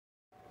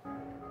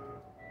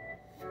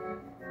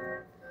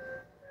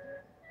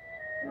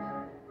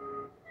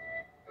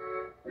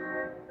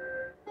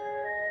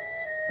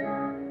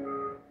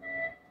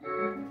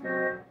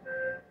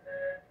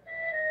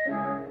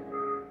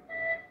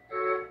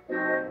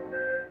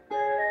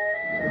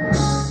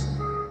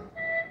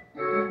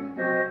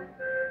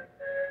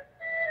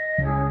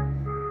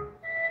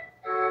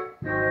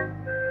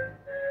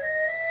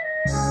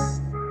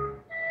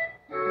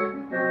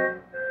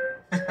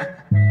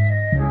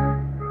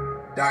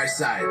Far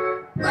side.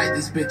 Light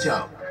this bitch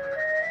up.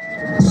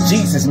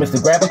 Jesus,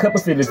 Mr. Grab a cup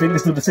of Philly, Philly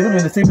to the ceiling,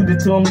 and the ceiling to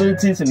them little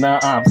tits, and now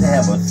I'm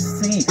have a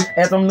seat.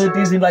 As I'm little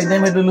dizzy, like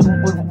damn it, the little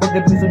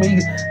fucking piece of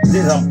me.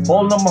 This I'm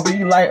falling on my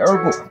feet like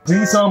Urkel.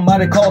 Please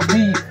somebody call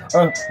Steve.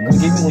 Gonna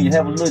give me when you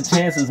have a little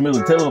chances,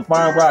 Miller. Tell her to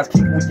find rocks,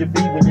 kick it with your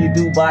feet when you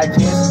do by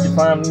chances. You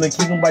find them and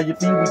kick them by your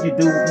feet when you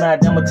do. If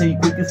not, I'ma tell you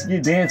quick as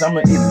you dance, I'm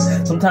an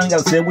idiot. Sometimes you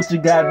gotta say what you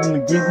got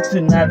and get what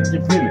you not if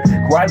you feel it.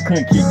 Karate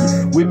couldn't kick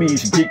it. With me, you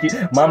should kick it.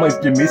 Mama,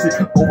 if you miss it,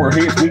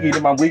 overhead's wicked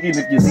in my wicked.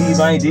 If you see if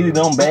I ain't did it,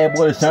 I'm bad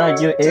boy to shine.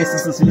 Get an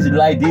essence of season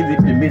like did it.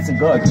 If you're missing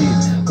God, get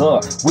it.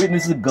 God,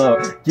 witness of God.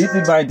 Get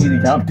it if I ain't did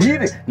it, I'm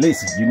did it.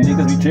 Listen, you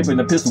niggas be tripping.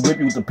 The pistol whip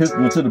you with the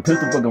pistol until the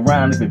pistol fuck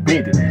around if it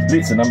bent it.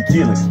 Listen, I'm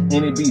killing.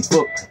 And it be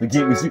fucked to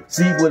get me.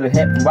 See what it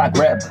happened. I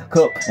grab a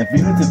cup and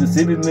feed it to the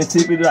city and then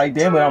tip it like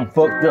damn it, I'm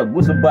fucked up.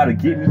 What's about to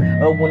get me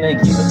up when they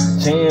get a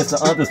chance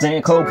to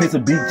understand? Cold case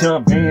of beat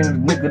jump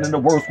in, nigga in the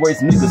worst ways.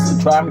 Niggas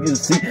to try me to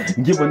see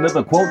and give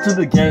another quote to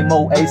the game.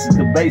 Old aces,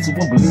 the base.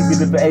 Won't believe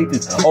it if the eighth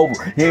is over.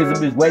 Here's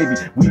a bitch wavy.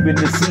 We been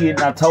to see it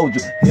and I told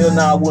you. Hell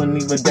no, I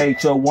wouldn't even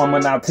date your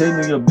woman. I'll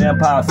tell you a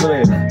vampire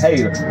slayer.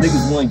 Hater.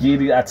 Niggas wouldn't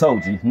get it, I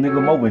told you. Nigga,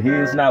 I'm over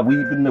here. It's not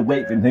weaving the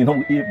weight and they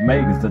don't it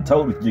made it. I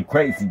told you you're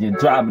crazy. You're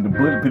driving the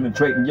bullet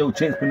penetrating your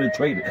chest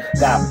penetrated.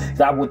 Got me.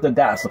 Stop with the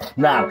gossip.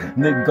 Nah,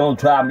 nigga gon'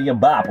 try me a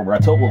bopper. I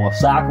told her a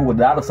soccer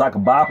without a soccer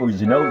bopper.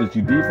 You know that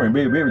you different.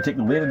 Baby, take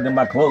the linen in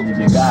my clothes.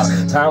 You got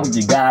it. Time when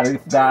you got it.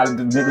 If got it,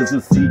 the niggas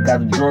will see. Got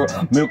the girl,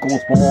 milk on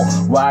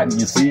spoil. Riding,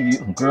 you see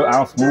it. Girl,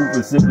 I'm smooth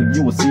and simple.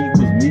 You will see it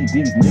was me.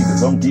 These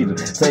niggas, I'm getting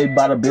saved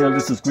by the bell.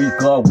 This is street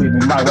car with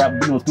me. My rap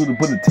be on studio.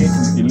 Put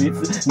attention if you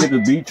listen.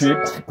 Niggas be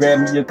tripping. Grab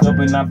me a cup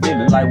and I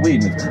feel it like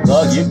witness.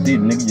 God, you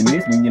did, nigga. You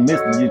miss me. You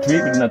missed me. You're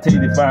tripping. And I tell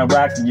you to find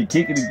rocks and you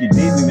kick it if you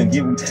didn't. And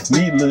give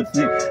me little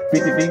 50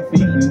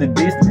 feet in the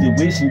distance. You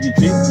wishing you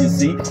tripping. You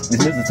see,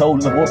 this nigga's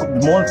told him. Woke up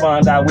this morning,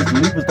 find out which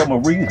leapers from a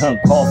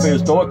rehunt. Call fair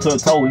start to a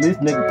told this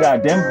nigga.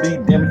 Goddamn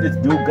beat, damn it, this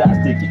dude got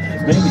sticky.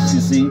 Fingers,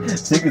 you see,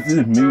 sick as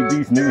is me.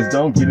 These niggas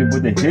don't get it,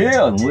 but the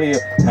hell, well,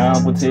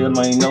 time will tell,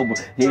 ain't no, but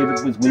head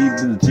if it's weed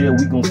to the jail,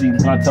 we gon' see.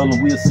 I told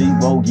him we'll see.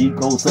 Bo geek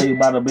go say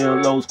by the bell,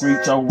 low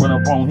screech, oh, run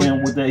up on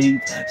him with the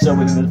heat, shove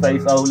it in his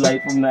face, oh,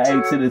 late from the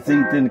A to the Z,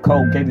 then the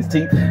cold gave his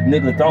teeth.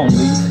 Niggas don't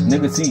leave,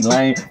 niggas see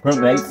lame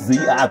from the A to Z.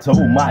 I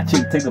told my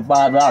chick, take the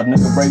 $5,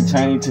 nigga, break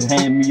chain to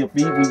hand me your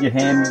feet. When you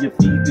hand me your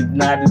feet, if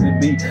not, it'll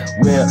be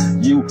where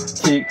you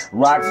kick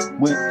rocks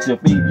with your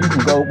feet. You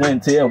can go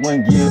and tell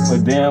when give a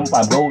damn.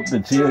 I go to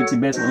chill, you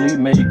best believe,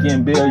 make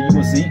and bill. You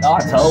will see, I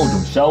told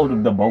them, showed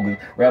them the bogus.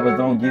 Rappers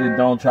don't get it,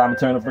 don't try to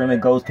turn a friend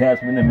and ghost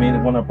catch me in a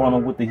minute. Run up on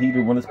them with the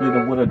heater, wanna split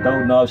them with a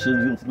dough. No,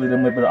 should split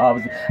them with the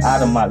officer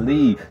out of my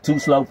league. Too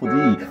slow for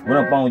thee.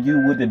 Run up on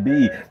you with the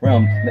B.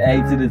 From the A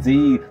to the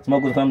Z.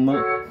 Smoke with some.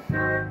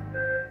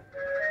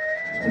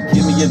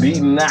 Give me a beat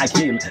and I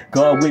kill it.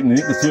 God with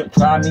niggas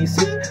try me,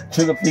 see?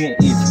 Trigger finger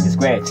itchy and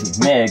scratchy.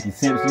 Maggie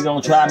Simpson, you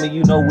don't try me,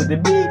 you know what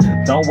it be.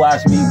 Don't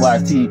watch me,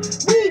 watch TV.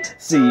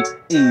 C,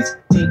 E,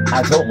 E.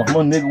 I told my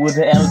nigga with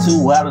the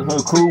attitude out of her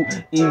crew.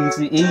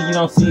 Easy E, you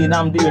don't see it,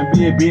 I'm doing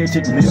beer,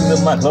 chicken, living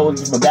in my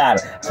clothes, you forgot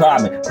it.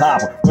 Try me,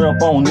 popper, run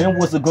up on them.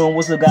 What's the gun,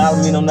 what's the guy?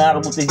 I mean, I'm not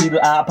with the heater.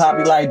 I pop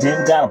you like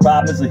damn, got a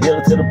problem, it's a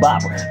hitter to the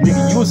bopper.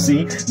 Nigga, you'll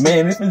see,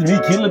 man, this is me,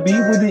 Killer B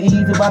with the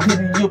ease. If I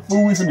pity your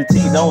food, some the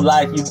tea, don't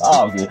like you,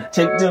 obviously.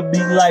 Check the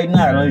beat like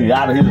night,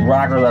 out of his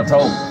rockers, I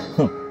told you.